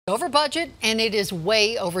Over budget, and it is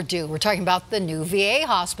way overdue. We're talking about the new VA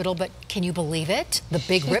hospital, but can you believe it? The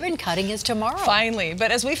big ribbon cutting is tomorrow. Finally, but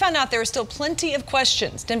as we found out, there are still plenty of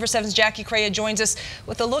questions. Denver 7's Jackie Crea joins us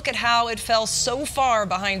with a look at how it fell so far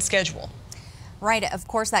behind schedule. Right, of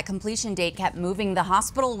course, that completion date kept moving. The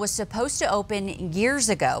hospital was supposed to open years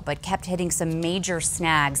ago, but kept hitting some major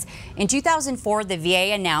snags. In 2004, the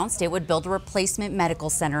VA announced it would build a replacement medical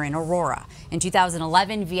center in Aurora. In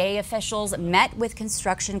 2011, VA officials met with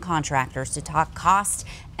construction contractors to talk cost,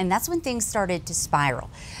 and that's when things started to spiral.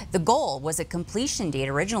 The goal was a completion date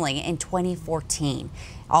originally in 2014.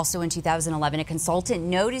 Also in 2011, a consultant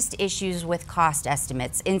noticed issues with cost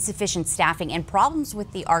estimates, insufficient staffing, and problems with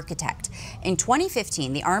the architect. In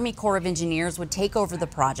 2015, the Army Corps of Engineers would take over the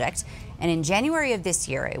project, and in January of this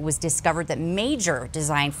year, it was discovered that major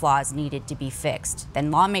design flaws needed to be fixed.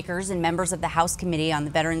 Then lawmakers and members of the House Committee on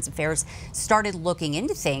the Veterans Affairs started looking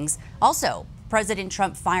into things. Also, President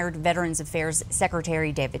Trump fired Veterans Affairs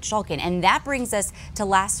Secretary David Shulkin. And that brings us to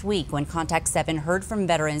last week when Contact 7 heard from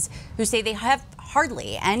veterans who say they have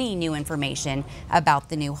hardly any new information about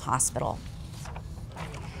the new hospital.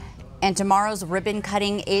 And tomorrow's ribbon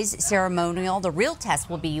cutting is ceremonial. The real test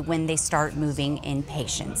will be when they start moving in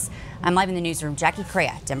patients. I'm live in the newsroom. Jackie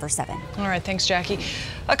Crea, Denver 7. All right, thanks, Jackie.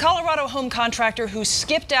 A Colorado home contractor who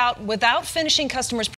skipped out without finishing customers'